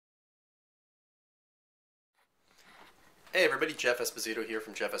Hey everybody, Jeff Esposito here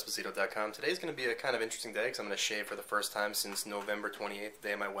from jeffesposito.com. Today's going to be a kind of interesting day because I'm going to shave for the first time since November 28th, the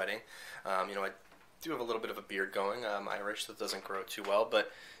day of my wedding. I do have a little bit of a beard going. I'm Irish, so it doesn't grow too well,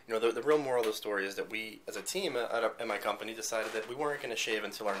 but the real moral of the story is that we, as a team at my company, decided that we weren't going to shave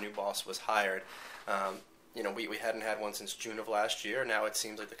until our new boss was hired. We hadn't had one since June of last year. Now it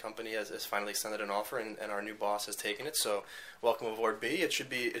seems like the company has finally extended an offer, and our new boss has taken it. So welcome aboard, B. It should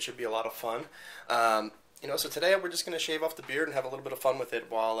be a lot of fun. So today we're just going to shave off the beard and have a little bit of fun with it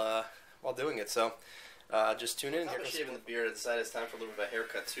while doing it. So just tune in. After shaving the beard, I decided it's time for a little bit of a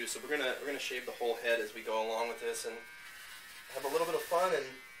haircut too. So we're gonna shave the whole head as we go along with this and have a little bit of fun and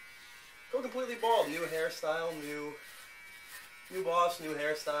go completely bald. New hairstyle, new boss, new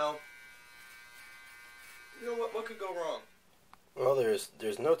hairstyle. What could go wrong? Well,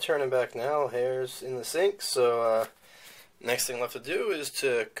 there's no turning back now. Hair's in the sink. So next thing left to do is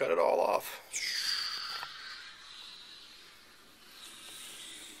to cut it all off.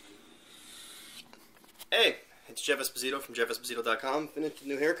 Hey, it's Jeff Esposito from jeffesposito.com. Finished a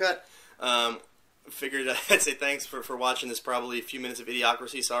new haircut. Figured I'd say thanks for watching this probably a few minutes of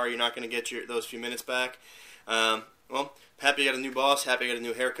idiocracy. Sorry you're not going to get those few minutes back. Well, happy I got a new boss, happy I got a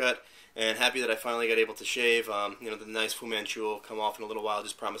new haircut, and happy that I finally got able to shave. The nice Fu Manchu will come off in a little while.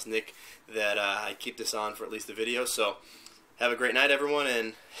 Just promised Nick that I keep this on for at least the video. So have a great night, everyone,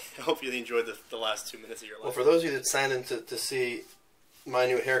 and I hope you enjoyed the last 2 minutes of your life. Well, for those of you that signed in to see my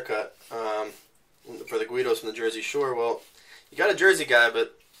new haircut, for the Guidos from the Jersey Shore, well, you got a Jersey guy,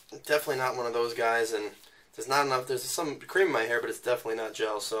 but definitely not one of those guys, and there's not enough, there's some cream in my hair, but it's definitely not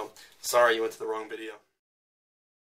gel, so sorry you went to the wrong video.